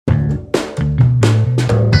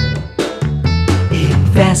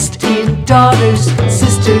daughters,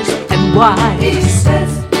 sisters, and wives. He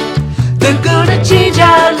says they're gonna change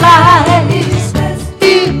our lives. He says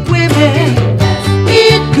in women,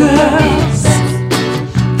 in girls,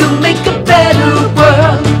 they'll make a better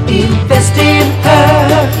world. Invest in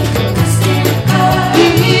her. Invest in her.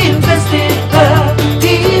 Invest in her.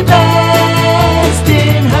 Invest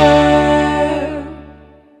in her.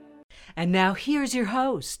 And now here's your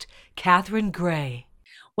host, Catherine Gray.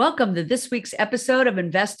 Welcome to this week's episode of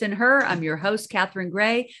Invest in Her. I'm your host, Catherine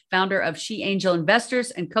Gray, founder of She Angel Investors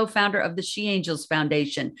and co-founder of the She Angels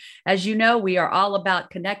Foundation. As you know, we are all about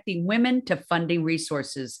connecting women to funding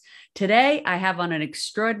resources. Today, I have on an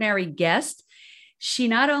extraordinary guest. She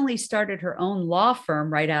not only started her own law firm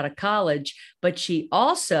right out of college, but she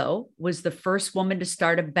also was the first woman to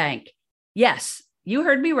start a bank. Yes, you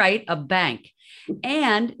heard me right, a bank.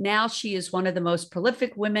 And now she is one of the most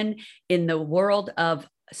prolific women in the world of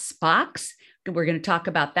SPACS. We're going to talk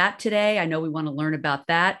about that today. I know we want to learn about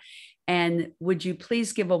that. And would you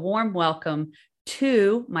please give a warm welcome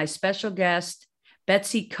to my special guest,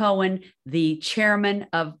 Besty Cohen, the chairman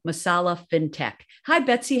of Masala FinTech. Hi,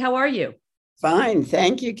 Betsy. How are you? Fine.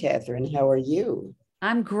 Thank you, Catherine. How are you?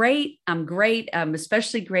 I'm great. I'm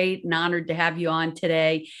especially great and honored to have you on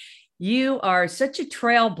today. You are such a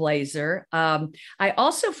trailblazer. I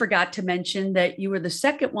also forgot to mention that you were the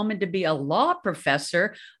second woman to be a law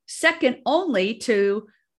professor, second only to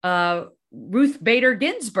Ruth Bader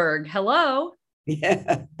Ginsburg. Hello.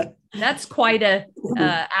 Yeah. That's quite a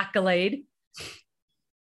accolade.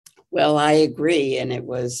 Well, I agree. And it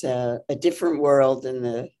was a different world in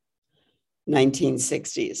the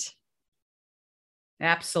 1960s.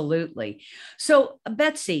 Absolutely. So,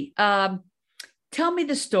 Betsy, tell me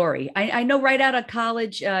the story. I know right out of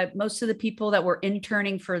college, most of the people that were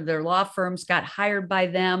interning for their law firms got hired by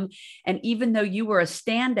them. And even though you were a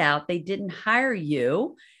standout, they didn't hire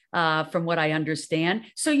you, from what I understand.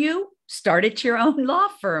 So you started your own law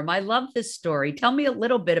firm. I love this story. Tell me a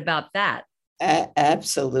little bit about that.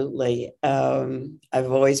 Absolutely.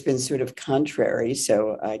 I've always been sort of contrary,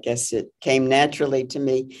 so I guess it came naturally to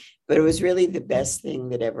me. But it was really the best thing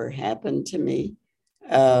that ever happened to me.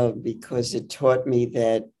 Because it taught me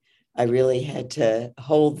that I really had to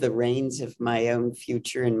hold the reins of my own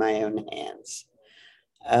future in my own hands.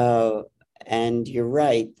 And you're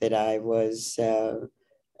right that I was a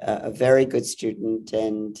very good student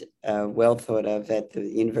and well thought of at the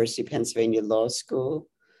University of Pennsylvania Law School.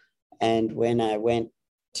 And when I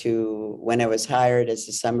was hired as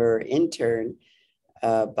a summer intern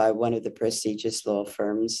by one of the prestigious law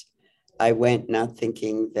firms, I went not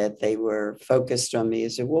thinking that they were focused on me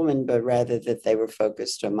as a woman, but rather that they were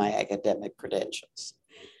focused on my academic credentials.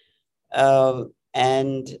 I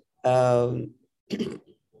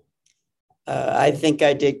think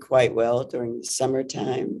I did quite well during the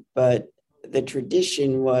summertime, but the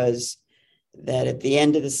tradition was that at the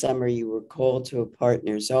end of the summer, you were called to a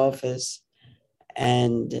partner's office,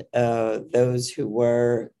 and those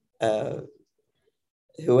who had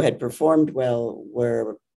performed well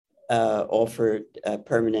were offered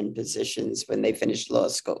permanent positions when they finished law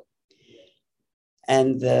school.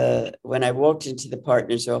 And when I walked into the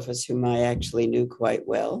partner's office, whom I actually knew quite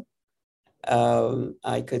well,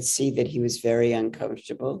 I could see that he was very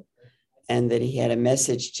uncomfortable and that he had a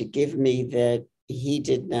message to give me that he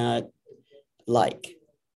did not like.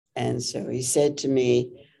 And so he said to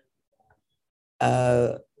me,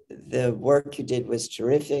 the work you did was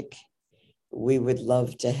terrific. We would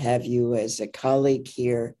love to have you as a colleague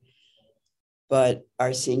here, but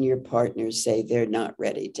our senior partners say they're not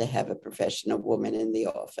ready to have a professional woman in the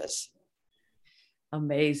office.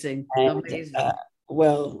 Amazing. Amazing.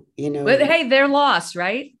 Well, you know. But hey, they're lost,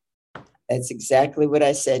 right? That's exactly what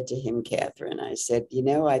I said to him, Catherine. I said,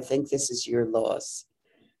 I think this is your loss.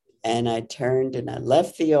 And I turned and I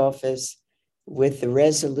left the office with the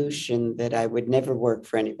resolution that I would never work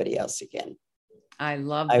for anybody else again. I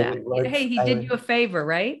love that. Hey, he did you a favor,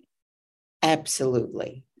 right?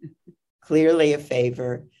 Absolutely. Clearly a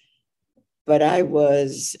favor. But I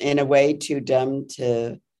was in a way too dumb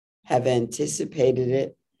to have anticipated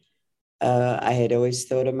it. I had always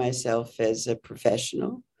thought of myself as a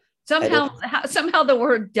professional. Somehow the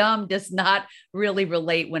word dumb does not really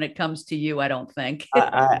relate when it comes to you, I don't think.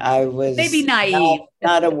 I was maybe naive.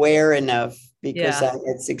 Not aware enough because I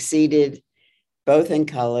had succeeded both in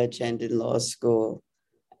college and in law school.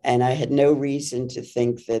 And I had no reason to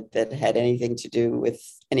think that had anything to do with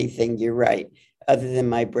anything, you're right, other than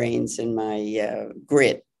my brains and my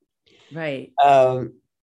grit. Right.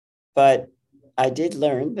 But I did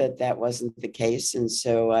learn that wasn't the case. And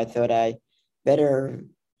so I thought I better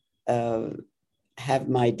have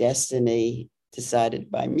my destiny decided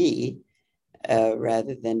by me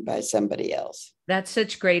rather than by somebody else. That's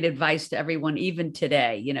such great advice to everyone, even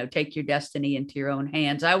today. Take your destiny into your own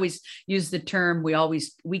hands. I always use the term,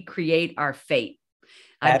 we create our fate.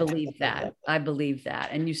 I believe that. I believe that.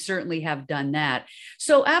 And you certainly have done that.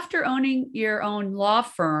 So after owning your own law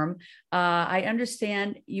firm, I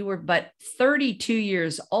understand you were but 32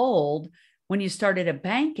 years old when you started a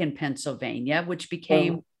bank in Pennsylvania, which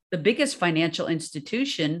became the biggest financial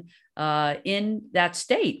institution in that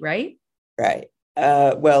state, right? Right.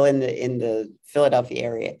 Well, in the Philadelphia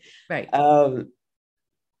area. Right.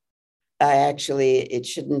 It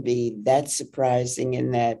shouldn't be that surprising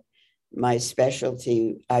in that my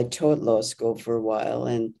specialty, I taught law school for a while,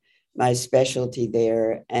 and my specialty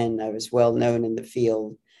there, and I was well known in the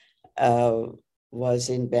field, was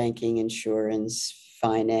in banking, insurance,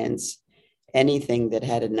 finance, anything that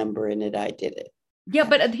had a number in it, I did it. Yeah,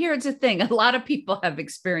 but here's the thing. A lot of people have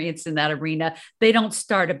experience in that arena. They don't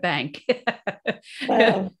start a bank.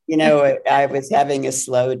 Well, I was having a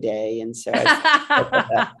slow day. And so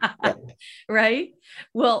yeah. Right.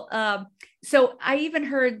 Well, so I even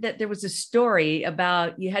heard that there was a story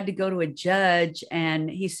about you had to go to a judge and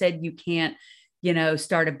he said, you can't,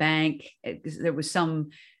 start a bank. There was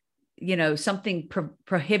something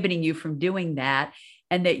prohibiting you from doing that.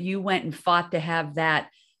 And that you went and fought to have that,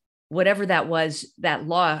 whatever that was, that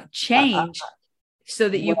law changed so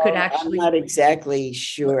that you could actually. I'm not exactly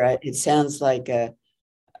sure. It sounds like a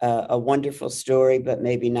wonderful story, but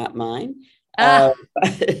maybe not mine. I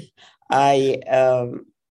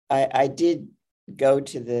did go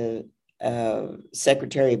to the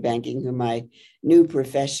Secretary of Banking, whom I knew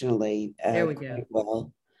professionally quite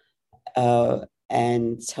well,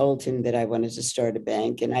 and told him that I wanted to start a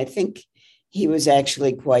bank. And I think he was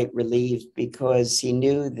actually quite relieved because he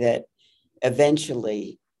knew that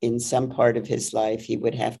eventually, in some part of his life, he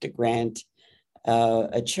would have to grant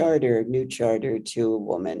a new charter to a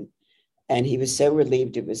woman. And he was so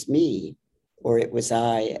relieved it was me, or it was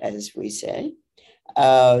I, as we say,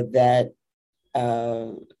 and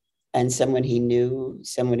someone he knew,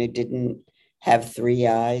 someone who didn't have three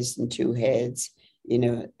eyes and two heads,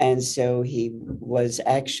 and so he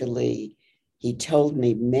told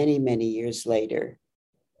me many, many years later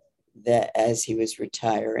that as he was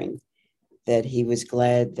retiring, that he was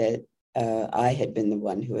glad that I had been the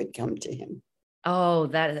one who had come to him. Oh,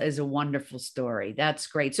 that is a wonderful story. That's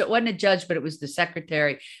great. So it wasn't a judge, but it was the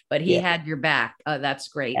secretary, but he had your back. Oh, that's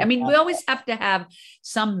great. I mean, we always have to have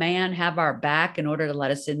some man have our back in order to let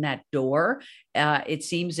us in that door. It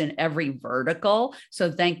seems in every vertical.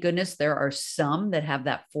 So thank goodness there are some that have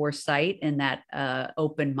that foresight and that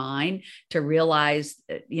open mind to realize,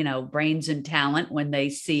 brains and talent when they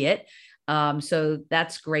see it. So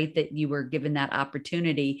that's great that you were given that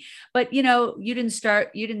opportunity, but, you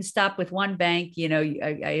didn't stop with one bank.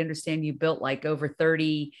 I understand you built like over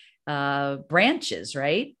 30 branches,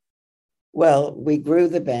 right? Well, we grew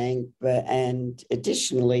the bank, and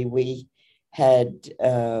additionally, we owned,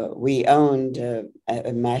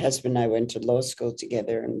 my husband and I went to law school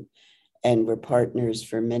together and were partners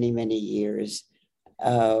for many, many years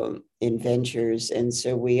in ventures. And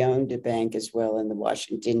so we owned a bank as well in the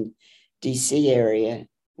Washington, D.C. area,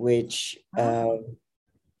 which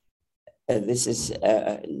this is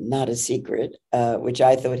not a secret, which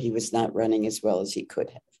I thought he was not running as well as he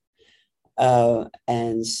could have.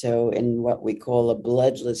 And so in what we call a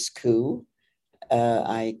bloodless coup,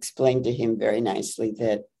 I explained to him very nicely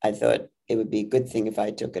that I thought it would be a good thing if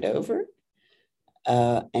I took it over.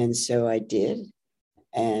 And so I did,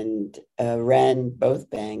 and ran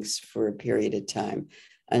both banks for a period of time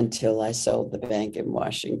until I sold the bank in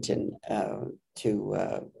Washington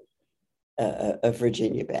to a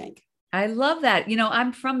Virginia bank. I love that.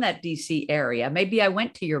 I'm from that DC area. Maybe I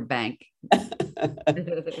went to your bank.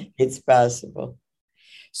 It's possible.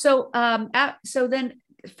 So then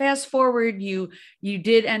fast forward, you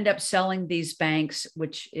did end up selling these banks,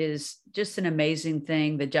 which is just an amazing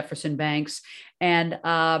thing, the Jefferson banks. And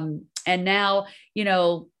now,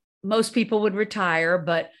 most people would retire,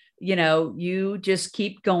 but you just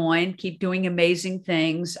keep going, keep doing amazing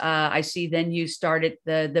things. I see then you started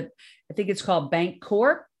I think it's called Bank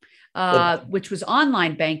Corp, which was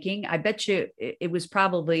online banking. I bet you it was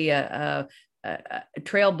probably a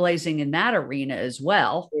trailblazing in that arena as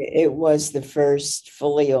well. It was the first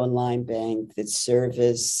fully online bank that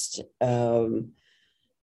serviced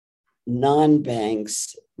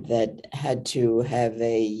non-banks that had to have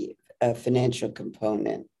a financial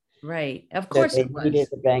component. Right. Of course they needed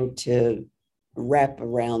a bank to wrap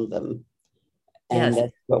around them. And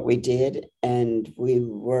that's what we did. And we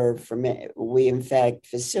in fact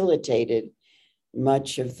facilitated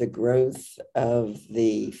much of the growth of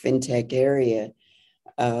the fintech area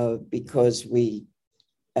because we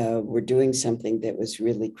were doing something that was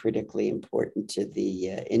really critically important to the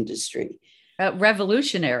industry.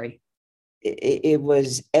 Revolutionary. It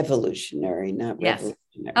was evolutionary, not Yes.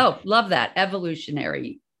 revolutionary. Oh, love that.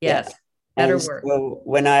 Evolutionary. Yes. Better word. So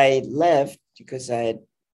when I left, because I had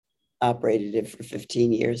operated it for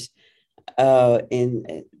 15 years,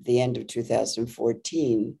 in the end of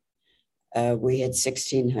 2014, we had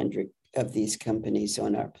 1,600 of these companies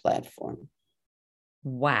on our platform.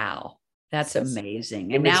 Wow. That's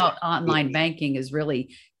amazing. It And was now online banking is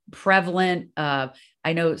really prevalent.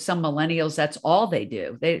 I know some millennials, that's all they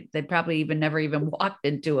do. They probably even never even walked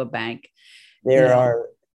into a bank. There are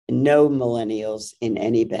no millennials in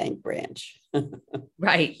any bank branch.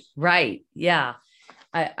 Right. Yeah.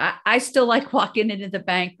 I still like walking into the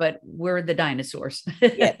bank, but we're the dinosaurs.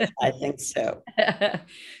 Yes, I think so.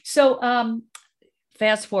 So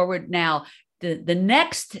fast forward now, the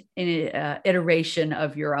next iteration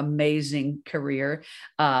of your amazing career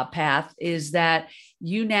path is that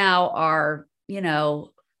you now are,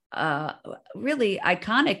 really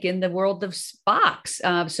iconic in the world of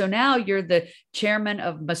SPACS. So now you're the chairman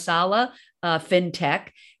of Masala FinTech.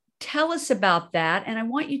 Tell us about that. And I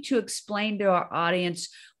want you to explain to our audience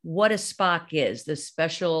what a SPAC is, the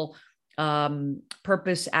special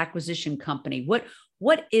purpose acquisition company.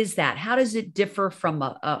 What is that? How does it differ from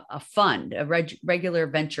a fund, a regular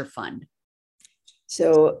venture fund?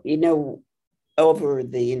 So, over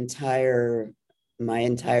my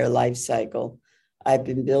entire life cycle, I've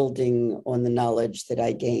been building on the knowledge that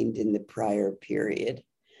I gained in the prior period.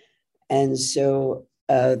 And so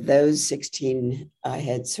those 16, I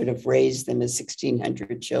had sort of raised them as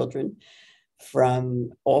 1,600 children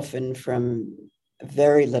often from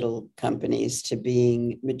very little companies to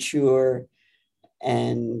being mature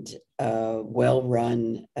and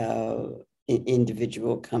well-run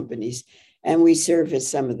individual companies. And we service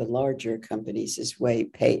some of the larger companies as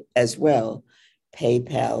well.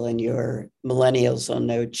 PayPal, and your millennials will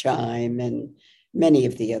know Chime and many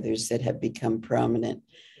of the others that have become prominent.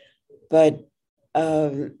 But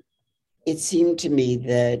it seemed to me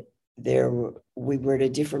that we were at a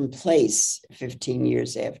different place 15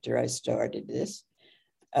 years after I started this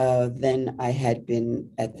than I had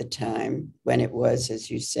been at the time when it was,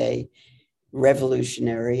 as you say,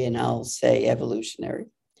 revolutionary, and I'll say evolutionary,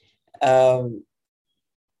 in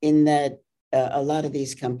that a lot of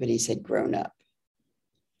these companies had grown up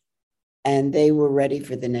and they were ready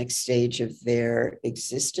for the next stage of their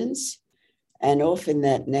existence. And often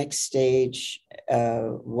that next stage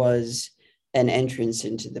was an entrance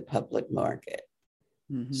into the public market.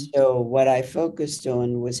 Mm-hmm. So what I focused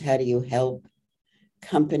on was, how do you help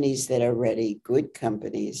companies that are ready, good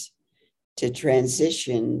companies, to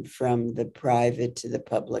transition from the private to the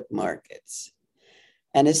public markets?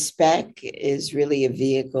 And a SPAC is really a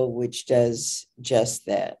vehicle which does just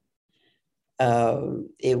that.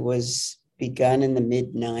 It was begun in the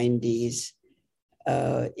mid-90s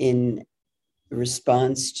in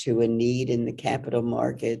response to a need in the capital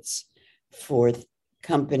markets for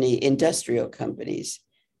industrial companies.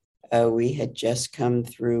 We had just come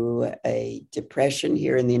through a depression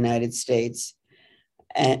here in the United States,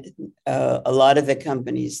 and a lot of the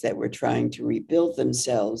companies that were trying to rebuild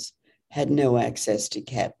themselves had no access to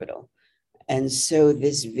capital. And so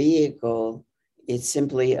this vehicle, it's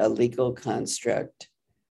simply a legal construct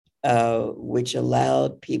which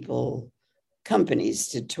allowed companies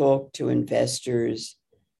to talk to investors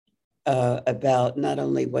about not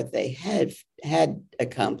only what they had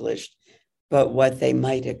accomplished, but what they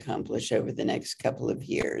might accomplish over the next couple of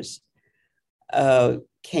years,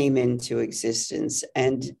 came into existence.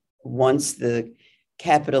 And once the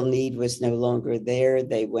capital need was no longer there,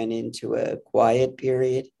 they went into a quiet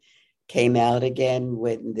period, came out again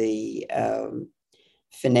when the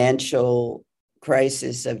financial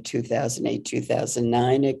crisis of 2008,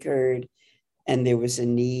 2009 occurred, and there was a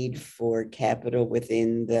need for capital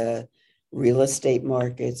within the real estate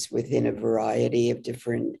markets, within a variety of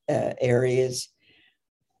different areas.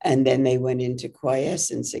 And then they went into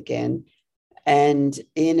quiescence again. And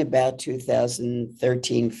in about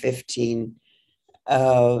 2013, 15,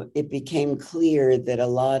 it became clear that a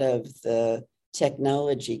lot of the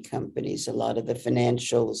technology companies, a lot of the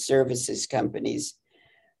financial services companies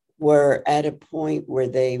were at a point where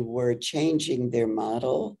they were changing their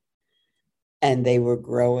model and they were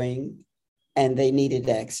growing and they needed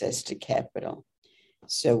access to capital.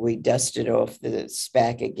 So we dusted off the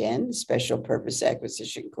SPAC again, Special Purpose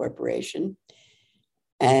Acquisition Corporation,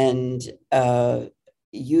 and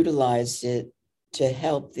utilized it to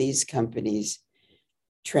help these companies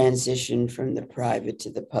transition from the private to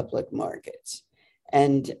the public markets.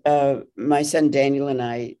 And my son Daniel and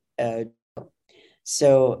I,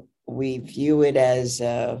 so we view it as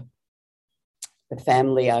a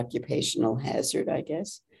family occupational hazard, I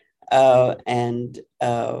guess, and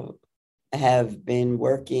have been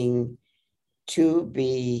working to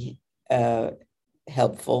be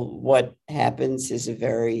helpful. What happens is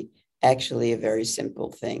actually a very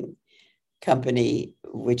simple thing. Company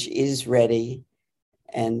which is ready,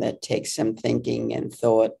 and that takes some thinking and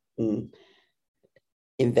thought and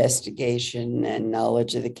investigation and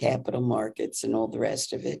knowledge of the capital markets and all the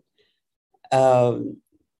rest of it,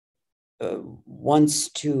 wants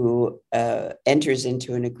to enters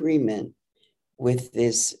into an agreement with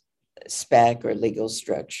this SPAC or legal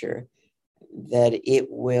structure that it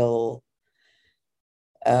will,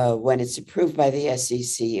 when it's approved by the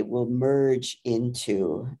SEC, it will merge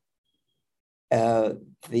into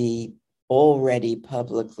the already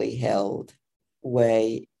publicly held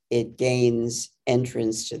way. It gains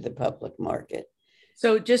entrance to the public market.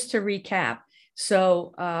 So just to recap,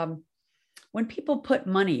 so when people put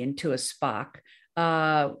money into a SPAC,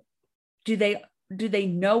 do they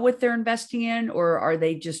know what they're investing in, or are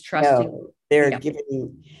they just trusting? No, they're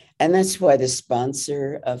giving, and that's why the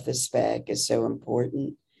sponsor of the SPAC is so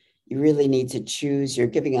important. You really need to choose. You're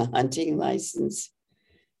giving a hunting license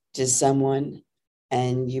to someone,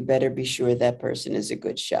 and you better be sure that person is a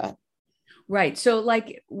good shot. Right. So,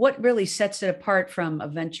 like, what really sets it apart from a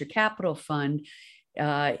venture capital fund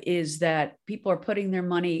is that people are putting their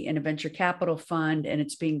money in a venture capital fund, and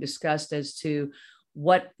it's being discussed as to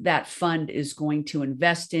what that fund is going to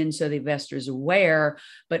invest in, so the investor is aware.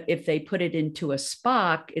 But if they put it into a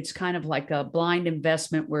SPAC, it's kind of like a blind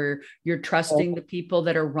investment where you're trusting the people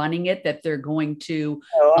that are running it, that they're going to.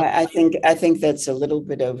 I think that's a little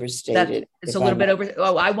bit overstated. It's a little bit over.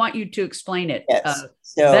 Oh, I want you to explain it yes.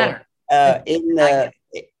 better.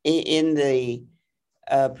 In the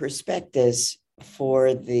prospectus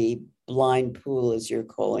for the blind pool, as you're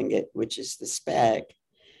calling it, which is the SPAC,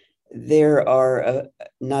 there are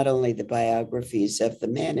not only the biographies of the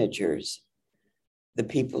managers, the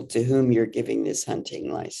people to whom you're giving this hunting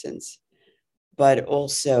license, but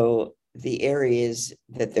also the areas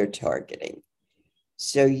that they're targeting.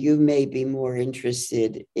 So you may be more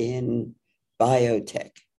interested in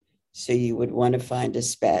biotech. So you would want to find a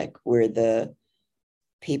SPAC where the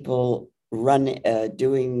people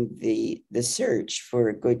doing the search for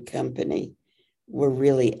a good company were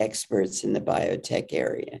really experts in the biotech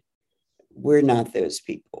area. We're not those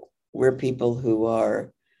people. We're people who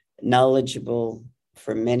are knowledgeable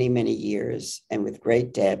for many, many years and with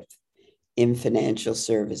great depth in financial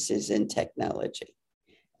services and technology.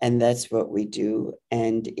 And that's what we do.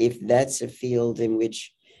 And if that's a field in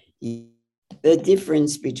which the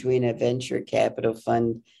difference between a venture capital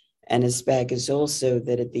fund and a SPAC is also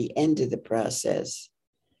that at the end of the process,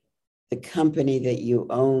 the company that you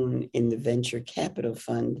own in the venture capital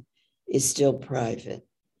fund is still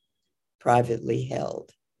privately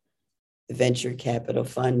held. The venture capital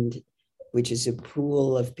fund, which is a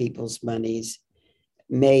pool of people's monies,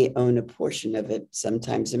 may own a portion of it,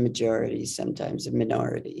 sometimes a majority, sometimes a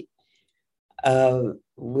minority.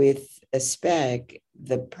 With a SPAC,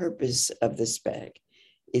 the purpose of the SPAC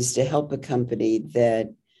is to help a company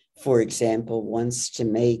that, for example, wants to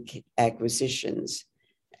make acquisitions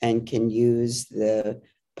and can use the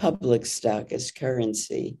public stock as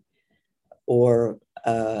currency, or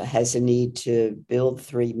has a need to build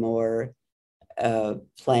 3 more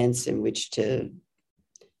plants in which to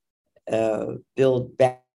build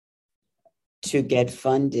back to get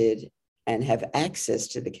funded and have access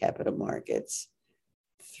to the capital markets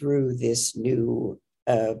through this new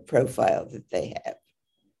profile that they have.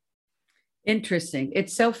 Interesting.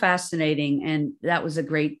 It's so fascinating. And that was a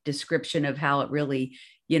great description of how it really,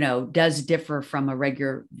 does differ from a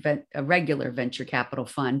regular venture capital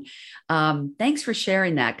fund. Thanks for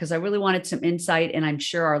sharing that, because I really wanted some insight, and I'm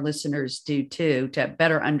sure our listeners do too, to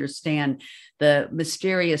better understand the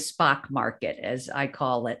mysterious SPAC market, as I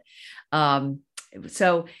call it.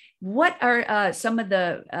 So what are some of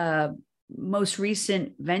the most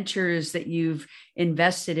recent ventures that you've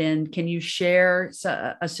invested in? Can you share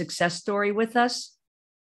a success story with us?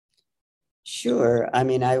 Sure. I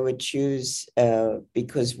mean, I would choose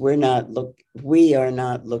because we are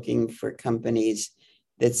not looking for companies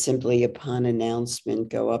that simply upon announcement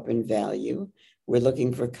go up in value. We're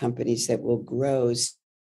looking for companies that will grow.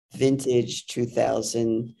 Vintage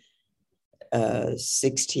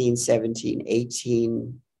 2016, 17,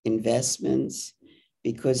 18 investments,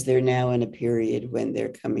 because they're now in a period when they're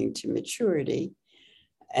coming to maturity,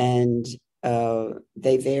 and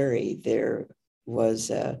they vary. They're was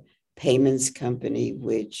a payments company,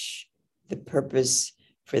 which the purpose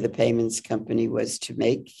for the payments company was to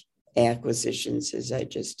make acquisitions, as I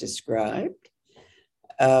just described.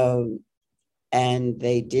 And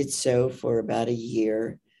they did so for about a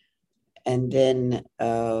year, and then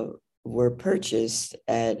were purchased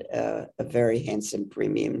at a very handsome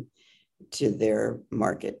premium to their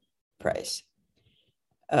market price.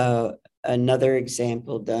 Another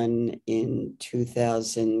example done in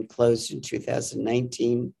 2000, closed in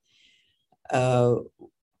 2019,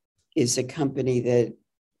 is a company that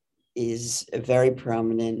is very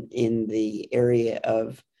prominent in the area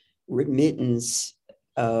of remittance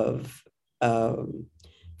of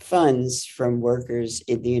funds from workers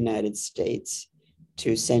in the United States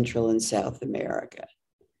to Central and South America,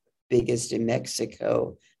 biggest in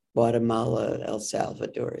Mexico, Guatemala, El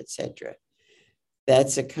Salvador, etc.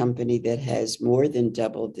 That's a company that has more than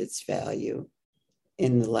doubled its value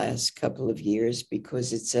in the last couple of years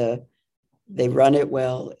because they run it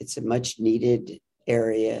well. It's a much needed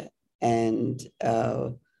area, and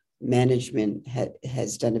management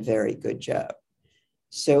has done a very good job.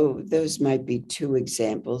 So those might be two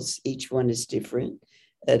examples. Each one is different.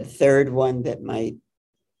 A third one that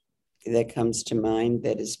comes to mind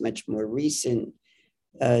that is much more recent,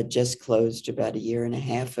 just closed about a year and a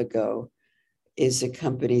half ago, is a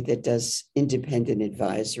company that does independent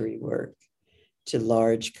advisory work to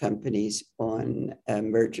large companies on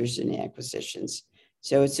mergers and acquisitions.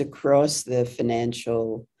 So it's across the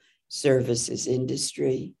financial services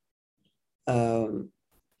industry.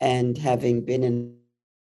 And having been in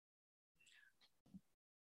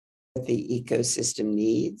the ecosystem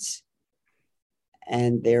needs,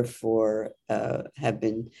 and therefore have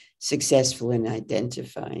been successful in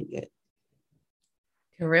identifying it.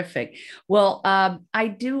 Terrific. Well, I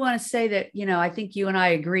do want to say that, I think you and I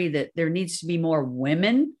agree that there needs to be more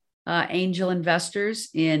women angel investors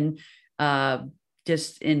in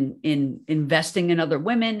just in investing in other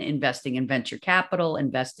women, investing in venture capital,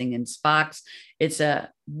 investing in SPACS. It's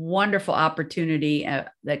a wonderful opportunity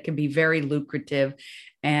that can be very lucrative,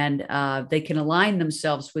 and they can align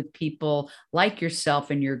themselves with people like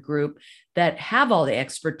yourself and your group that have all the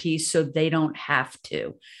expertise, so they don't have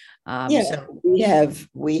to. So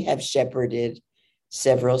we have shepherded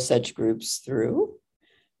several such groups through,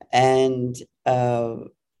 and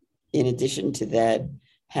in addition to that,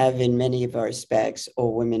 have in many of our SPACs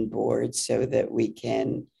all women boards so that we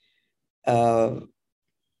can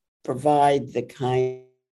provide the kind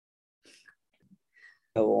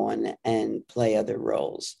go on and play other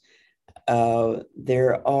roles.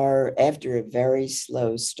 There are, after a very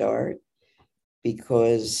slow start,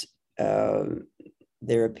 because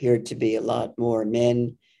there appeared to be a lot more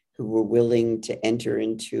men who were willing to enter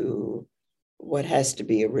into what has to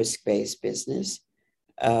be a risk-based business,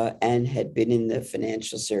 and had been in the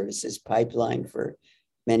financial services pipeline for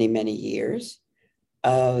many, many years.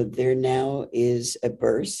 There now is a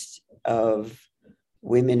burst of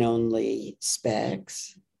women-only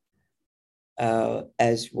SPACs,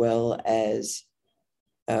 as well as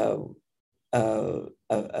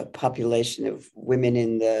a population of women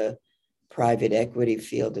in the private equity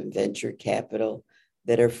field and venture capital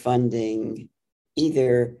that are funding,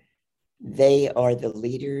 either they are the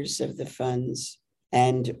leaders of the funds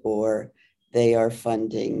and or they are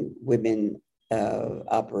funding women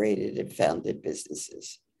operated and founded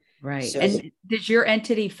businesses. Right. So, and does your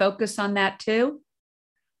entity focus on that too?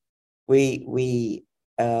 We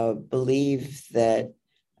believe that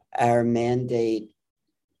our mandate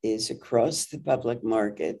is across the public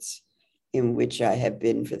markets, in which I have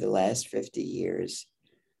been for the last 50 years.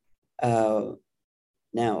 And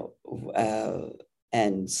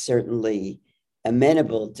certainly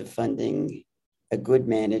amenable to funding a good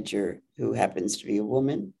manager who happens to be a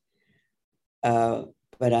woman, but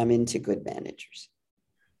I'm into good managers.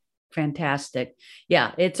 Fantastic.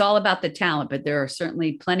 Yeah, it's all about the talent, but there are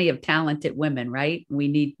certainly plenty of talented women, right? We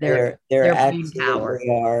need their brain power.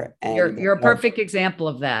 Are, and you're a perfect example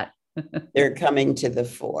of that. They're coming to the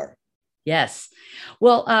fore. Yes.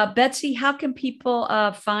 Well, Betsy, how can people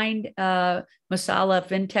find Masala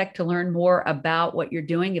FinTech to learn more about what you're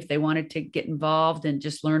doing if they wanted to get involved and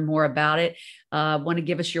just learn more about it? Want to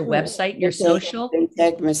give us your website and your social?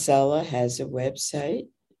 FinTech Masala has a website.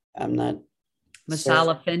 I'm not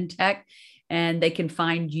Masala FinTech, and they can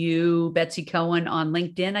find you, Betsy Cohen, on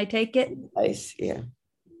LinkedIn, I take it? Nice, yeah.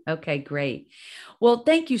 Okay, great. Well,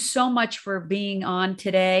 thank you so much for being on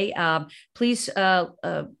today. Please,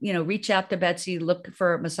 reach out to Betsy, look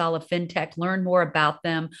for Masala FinTech, learn more about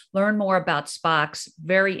them, learn more about SPACS.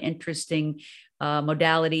 Very interesting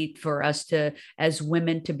modality for us to, as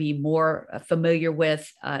women, to be more familiar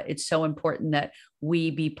with. It's so important that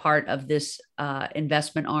we be part of this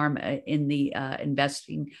investment arm in the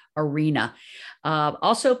investing arena.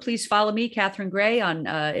 Also, please follow me, Catherine Gray, on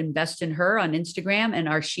Invest in Her on Instagram, and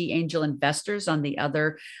our She Angel Investors on the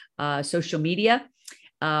other social media.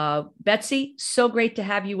 Betsy, so great to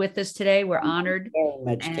have you with us today. We're honored. Very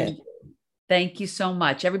much, and thank you so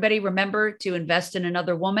much. Everybody, remember to invest in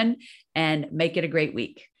another woman and make it a great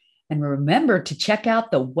week. And remember to check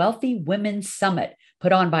out the Wealthy Women Summit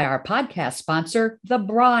put on by our podcast sponsor, the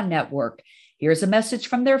Bra Network. Here's a message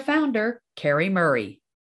from their founder, Carrie Murray.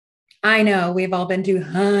 I know we've all been to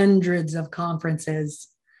hundreds of conferences.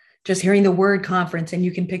 Just hearing the word conference and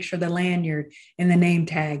you can picture the lanyard and the name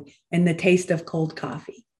tag and the taste of cold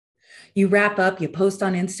coffee. You wrap up, you post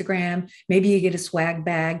on Instagram, maybe you get a swag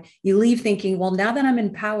bag. You leave thinking, well, now that I'm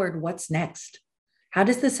empowered, what's next? How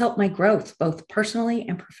does this help my growth, both personally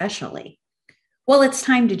and professionally? Well, it's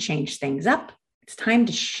time to change things up. It's time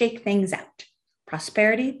to shake things out.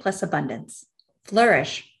 Prosperity plus abundance.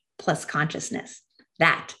 Flourish plus consciousness.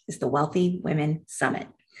 That is the Wealthy Women Summit,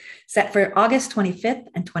 set for August 25th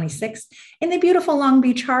and 26th in the beautiful Long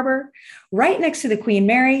Beach Harbor. Right next to the Queen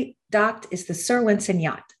Mary, docked is the Sir Winston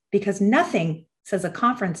Yacht, because nothing says a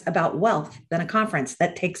conference about wealth than a conference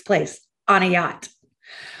that takes place on a yacht.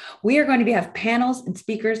 We are going to have panels and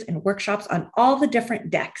speakers and workshops on all the different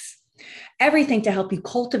decks. Everything to help you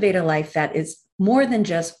cultivate a life that is more than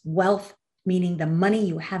just wealth, meaning the money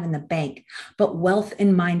you have in the bank, but wealth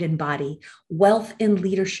in mind and body, wealth in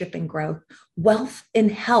leadership and growth, wealth in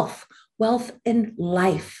health, wealth in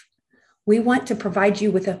life. We want to provide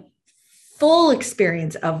you with a full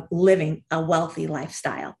experience of living a wealthy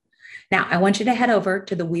lifestyle. Now, I want you to head over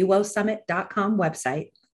to the wewosummit.com website.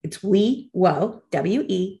 It's WeWo,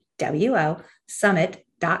 WEWO,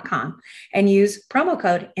 summit.com, and use promo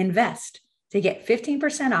code INVEST to get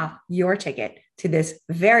 15% off your ticket to this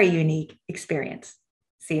very unique experience.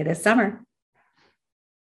 See you this summer.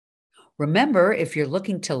 Remember, if you're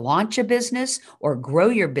looking to launch a business or grow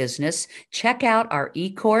your business, check out our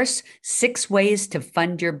e-course, 6 Ways to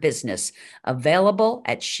Fund Your Business, available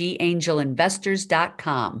at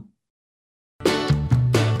sheangelinvestors.com.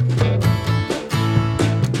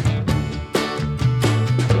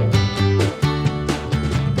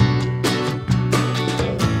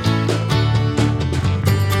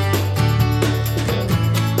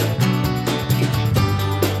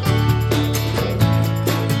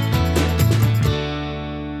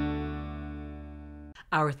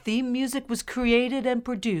 Our theme music was created and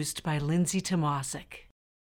produced by Lindsay Tomasic.